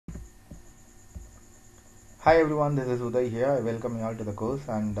Hi everyone, this is Udhay here. I welcome you all to the course,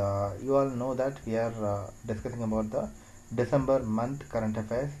 and you all know that we are discussing about the December month current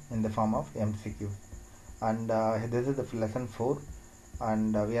affairs in the form of MCQ, and this is the lesson 4,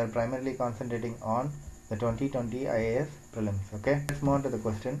 and we are primarily concentrating on the 2020 IAS Prelims. Okay, let's move on to the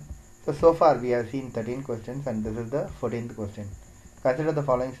question. So far we have seen 13 questions, and this is the 14th question. Consider the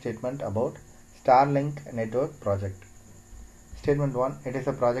following statement about Starlink network project. Statement 1, it is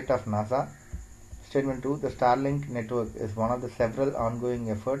a project of NASA. Statement 2, the Starlink network is one of the several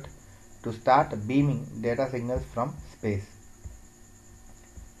ongoing efforts to start beaming data signals from space.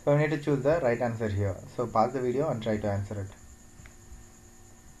 So we need to choose the right answer here. So pause the video and try to answer it.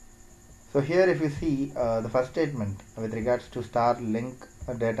 So here if you see the first statement with regards to Starlink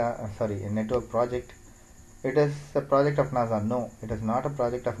network project, it is a project of NASA. No, it is not a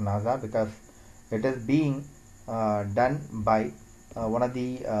project of NASA because it is being done by one of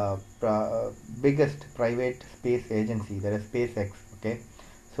the biggest private space agency, that is SpaceX. Okay,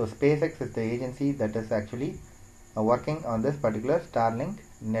 so SpaceX is the agency that is actually working on this particular Starlink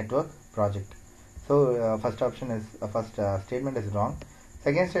network project. So first option is first statement is wrong.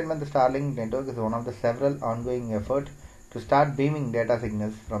 Second statement, the Starlink network is one of the several ongoing effort to start beaming data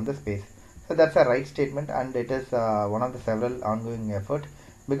signals from the space. So that's a right statement, and it is one of the several ongoing effort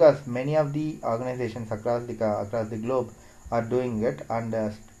because many of the organizations across the globe are doing it, and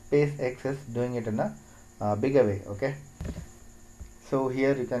SpaceX is doing it in a bigger way. Okay, so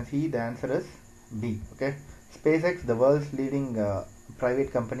here you can see the answer is B. Okay, SpaceX, the world's leading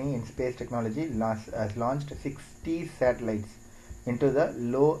private company in space technology, has launched 60 satellites into the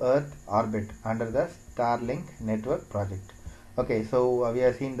low Earth orbit under the Starlink network project. Okay, so we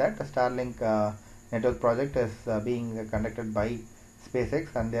have seen that the Starlink network project is being conducted by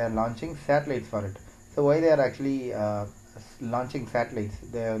SpaceX, and they are launching satellites for it. So why they are actually launching satellites?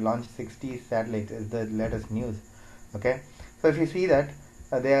 They have launched 60 satellites is the latest news. Okay, so if you see that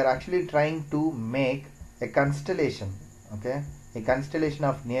they are actually trying to make a constellation. Okay, a constellation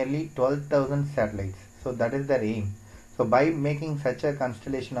of nearly 12,000 satellites. So that is their aim. So by making such a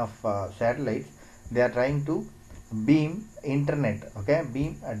constellation of satellites, they are trying to beam internet. Okay,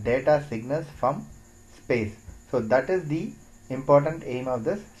 beam data signals from space. So that is the important aim of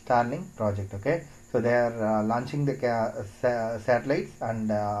this Starlink project. Okay, so they are launching the satellites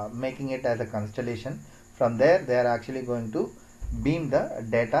and making it as a constellation. From there they are actually going to beam the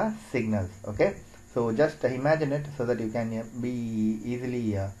data signals. Okay, so just imagine it so that you can be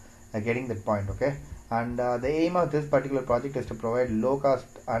easily getting that point. Okay, and the aim of this particular project is to provide low cost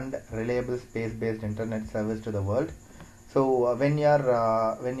and reliable space based internet service to the world. So when you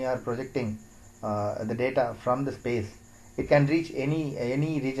are projecting the data from the space, it can reach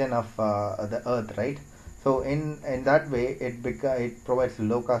any region of the earth, right? So in that way it provides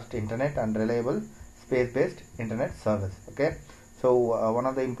low cost internet and reliable space based internet service. Okay, so one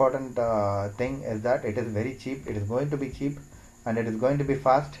of the important thing is that it is very cheap. It is going to be cheap, and it is going to be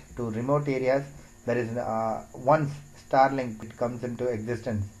fast to remote areas. There is once Starlink comes into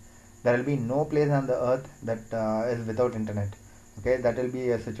existence, there will be no place on the earth that is without internet. Okay, that will be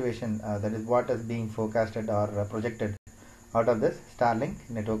a situation that is what is being forecasted or projected out of this Starlink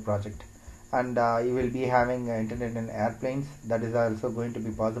network project. And you will be having internet in airplanes. That is also going to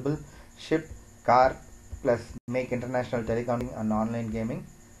be possible. Ship, car, plus make international telecounting and online gaming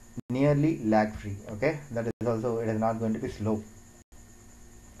nearly lag free. Okay, that is also, it is not going to be slow.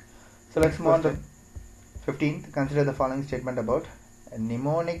 So let's move on to 15th. Consider the following statement about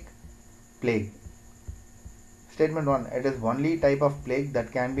pneumonic plague. Statement 1, it is only type of plague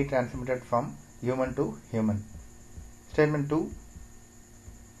that can be transmitted from human to human. Statement 2,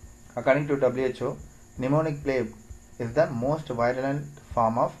 according to WHO, pneumonic plague is the most virulent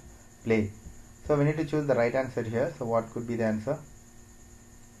form of plague. So we need to choose the right answer here. So what could be the answer?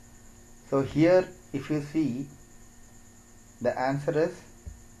 So here if you see, the answer is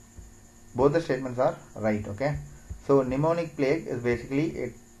both the statements are right. Okay, so pneumonic plague is basically,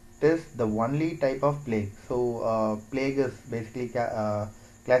 it is the only type of plague. So plague is basically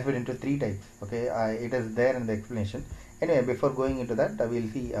classified into 3 types. Okay, it is there in the explanation. Anyway, before going into that, we will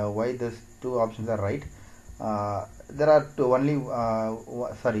see why these 2 options are right. There are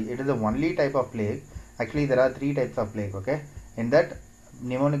it is the only type of plague. Actually there are 3 types of plague. Okay, in that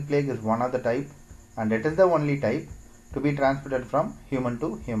pneumonic plague is one of the type, and it is the only type to be transmitted from human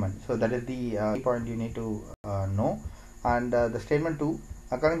to human. So that is the point you need to know. And the statement 2,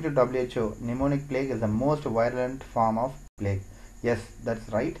 according to WHO, pneumonic plague is the most virulent form of plague. Yes, that's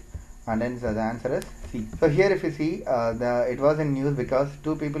right. And then the answer is C. So here if you see, it was in news because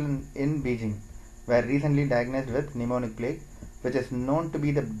 2 people in Beijing were recently diagnosed with pneumonic plague, which is known to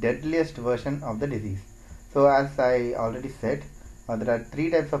be the deadliest version of the disease. So as I already said, there are three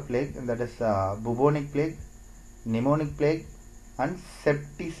types of plague, that is bubonic plague, pneumonic plague and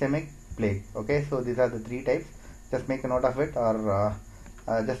septicemic plague. Okay, so these are the three types. Just make a note of it, or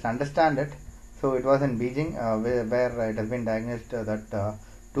just understand it. So it was in Beijing where it has been diagnosed that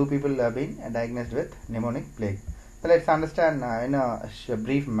 2 people have been diagnosed with pneumonic plague. So let's understand in a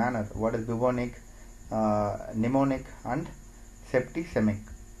brief manner what is bubonic, pneumonic and septicemic.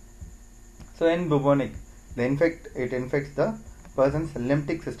 So in bubonic, it infects the person's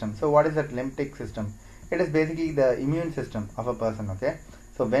lymphatic system. So what is that lymphatic system? It is basically the immune system of a person. Okay,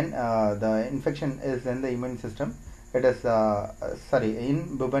 so when the infection is in the immune system, it is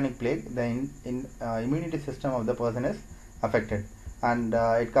in bubonic plague, the immunity system of the person is affected, and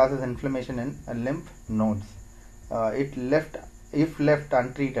it causes inflammation in lymph nodes. If left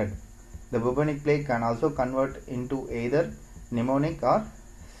untreated, the bubonic plague can also convert into either pneumonic or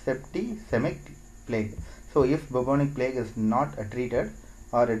septicemic plague. So if bubonic plague is not treated,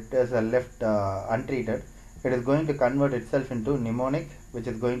 or it is left untreated, it is going to convert itself into pneumonic, which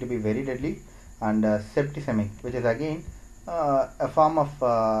is going to be very deadly, and septicemic, which is again a form of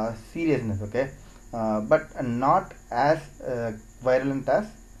seriousness. Okay, but not as virulent as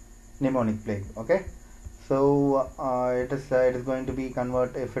pneumonic plague. Okay, so it is going to be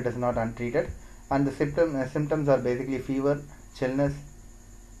convert if it is not untreated, and the symptoms are basically fever, chills,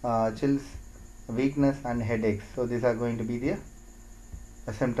 weakness and headaches. So these are going to be the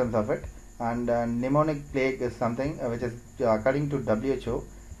symptoms of it. And pneumonic plague is something which is, according to WHO,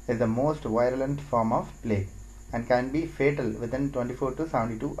 is the most virulent form of plague and can be fatal within 24 to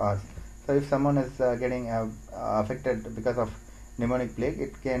 72 hours. So if someone is getting affected because of pneumonic plague,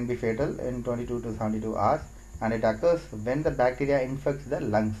 it can be fatal in 22 to 72 hours, and it occurs when the bacteria infects the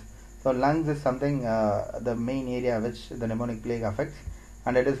lungs. So lungs is something the main area which the pneumonic plague affects,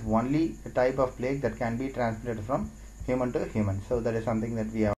 and it is only a type of plague that can be transmitted from human to human. So that is something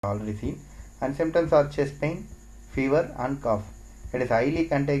that we have already seen. And symptoms are chest pain, fever and cough. It is highly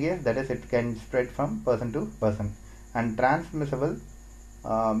contagious, that is, it can spread from person to person, and transmissible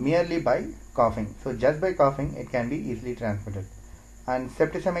merely by coughing. So just by coughing it can be easily transmitted. And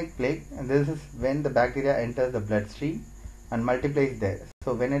septicemic plague, this is when the bacteria enters the bloodstream and multiplies there.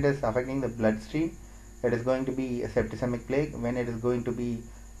 So when it is affecting the bloodstream, it is going to be a septicemic plague. When it is going to be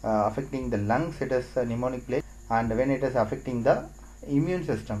affecting the lungs, it is a pneumonic plague, and when it is affecting the immune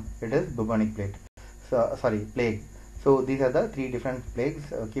system, it is bubonic plague. Plague. So these are the three different plagues.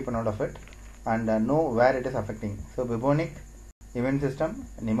 Keep a note of it and know where it is affecting. So bubonic, immune system;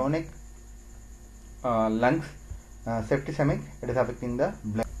 pneumonic, lungs; septicemic, it is affecting the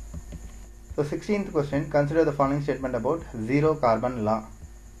blood. So 16th question, consider the following statement about zero carbon law.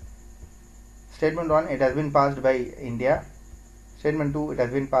 Statement 1, it has been passed by India. Statement 2, it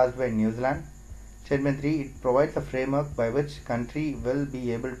has been passed by New Zealand. Statement 3, it provides a framework by which country will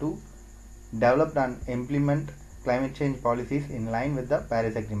be able to develop and implement climate change policies in line with the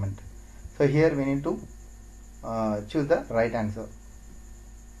Paris Agreement. So here we need to choose the right answer.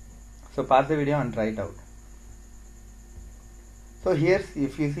 So pause the video and try it out. So here,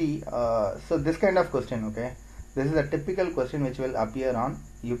 if you see, so this kind of question, okay, this is a typical question which will appear on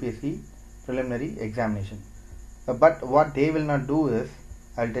UPSC preliminary examination. But what they will not do is,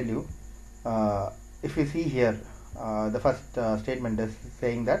 I'll tell you, if you see here, the first statement is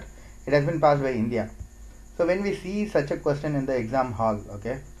saying that it has been passed by India. So when we see such a question in the exam hall,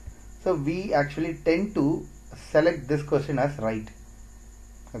 okay, so we actually tend to select this question as right.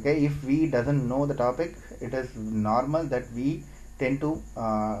 Okay, if we doesn't know the topic, it is normal that we tend to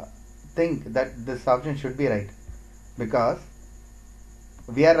think that this option should be right, because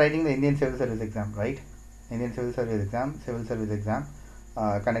we are writing the Indian Civil Service exam, right? Indian Civil Service exam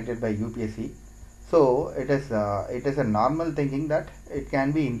conducted by UPSC. So it is a normal thinking that it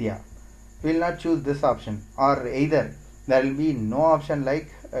can be India. We will not choose this option, or either there will be no option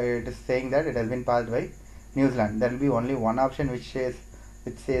like it is saying that it has been passed by New Zealand. There will be only one option which says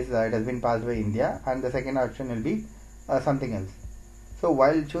it has been passed by India, and the second option will be something else. So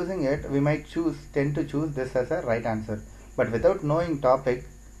while choosing it, we might tend to choose this as a right answer, but without knowing topic,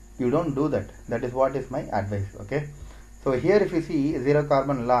 you don't do that. That is what is my advice. Okay, so here if you see zero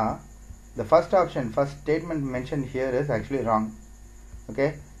carbon law, the first statement mentioned here is actually wrong.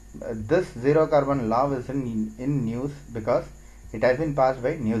 Okay, this zero carbon law is in news because it has been passed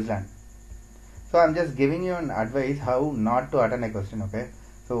by New Zealand. So I'm just giving you an advice how not to attend a question. Okay,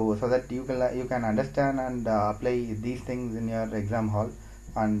 so that you can understand and apply these things in your exam hall,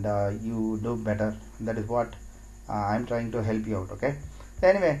 and you do better. That is what I'm trying to help you out. Okay, so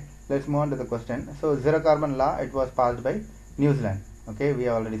anyway, let's move on to the question. So zero carbon law, it was passed by New Zealand. Okay, we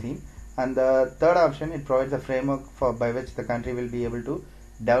have already seen. And the third option, it provides a framework by which the country will be able to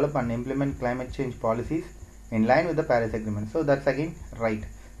develop and implement climate change policies in line with the Paris Agreement. So that's again right.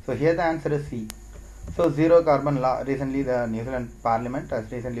 So here the answer is C. So zero carbon law, recently the New Zealand Parliament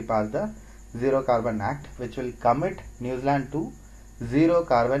has recently passed the Zero Carbon Act, which will commit New Zealand to zero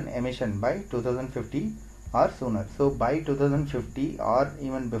carbon emission by 2050 or sooner. So by 2050 or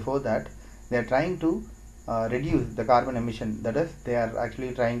even before that, they are trying to reduce the carbon emission. That is, they are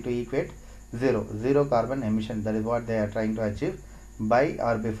actually trying to equate zero carbon emission. That is what they are trying to achieve by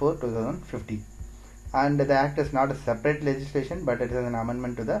or before 2050. And the act is not a separate legislation, but it is an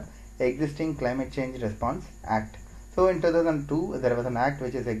amendment to the existing Climate Change Response Act. So in 2002, there was an act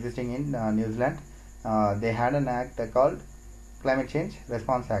which is existing in New Zealand. They had an act called Climate Change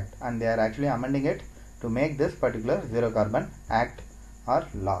Response Act, and they are actually amending it to make this particular Zero Carbon Act or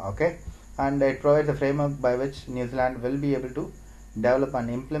law. Okay, and it provides a framework by which New Zealand will be able to develop and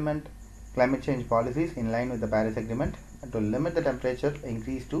implement climate change policies in line with the Paris Agreement to limit the temperature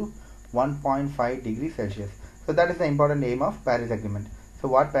increase to 1.5 degrees Celsius. So that is the important aim of Paris Agreement. So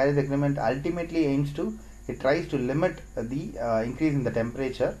what Paris Agreement ultimately aims to, it tries to limit the increase in the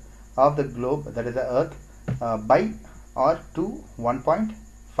temperature of the globe, that is the earth, by or to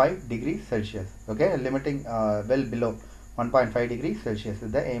 1.5 degrees Celsius. Okay, limiting well below 1.5 degrees Celsius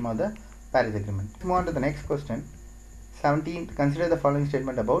is the aim of the Paris Agreement. Let's move on to the next question. 17. Consider the following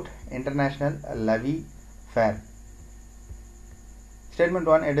statement about International Levy Fair. Statement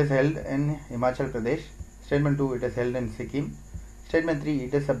 1, it is held in Himachal Pradesh. Statement 2, it is held in Sikkim. Statement 3,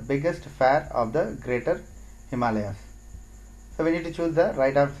 it is the biggest fair of the Greater Himalayas. So we need to choose the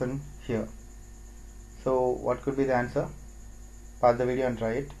right option here. So what could be the answer? Pause the video and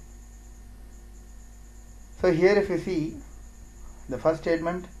try it. So here if you see the first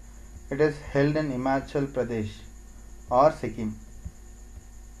statement, it is held in Himachal Pradesh or Sikkim.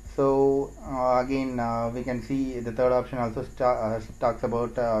 So again we can see the third option also talks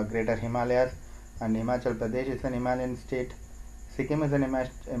about Greater Himalayas, and Himachal Pradesh is an Himalayan state. Sikkim is an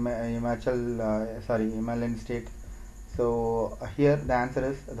Himalayan state. So here the answer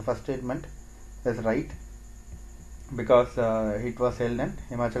is the first statement is right, because it was held in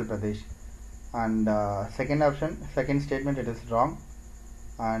Himachal Pradesh. And second statement, it is wrong,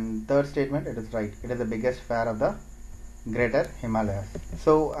 and third statement, it is right. It is the biggest fair of the Greater Himalayas.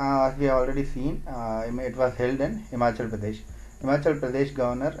 So as we have already seen, it was held in Himachal Pradesh. Himachal Pradesh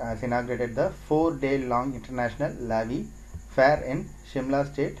governor has inaugurated the 4-day long International Levy Fair in Shimla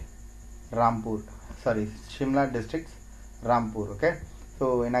district's Rampur. Okay,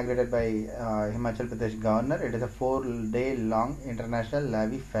 so inaugurated by Himachal Pradesh governor. It is a 4-day long International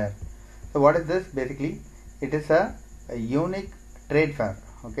Levy Fair. So what is this? Basically, it is a unique trade fair.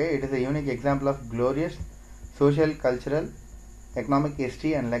 Okay, it is a unique example of glorious social, cultural, economic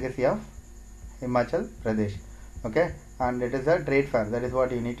history and legacy of Himachal Pradesh. Okay, and it is a trade fair. That is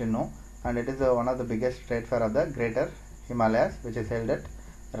what you need to know. And it is one of the biggest trade fair of the Greater Himalayas, which is held at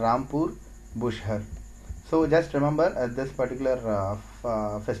Rampur, Bushhar. So just remember this particular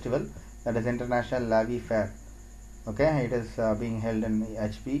festival, that is International Levy Fair. Okay, it is being held in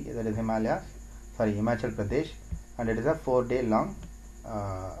HP, that is Himachal Pradesh, and it is a 4-day long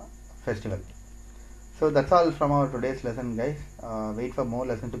festival. So that's all from our today's lesson, guys. Wait for more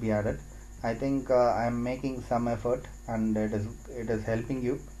lesson to be added. I think I am making some effort, and it is helping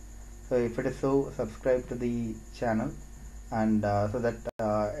you. So if it is so, subscribe to the channel, and so that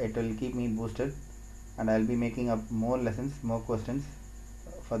it will keep me boosted, and I will be making up more lessons, more questions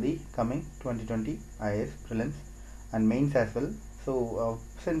for the coming 2020 IAS prelims and mains as well. So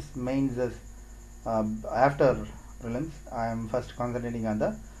since mains is after prelims, I am first concentrating on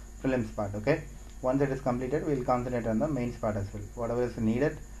the prelims part. Okay, once it is completed, we will concentrate on the mains part as well. Whatever is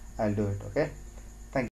needed, I will do it. Okay.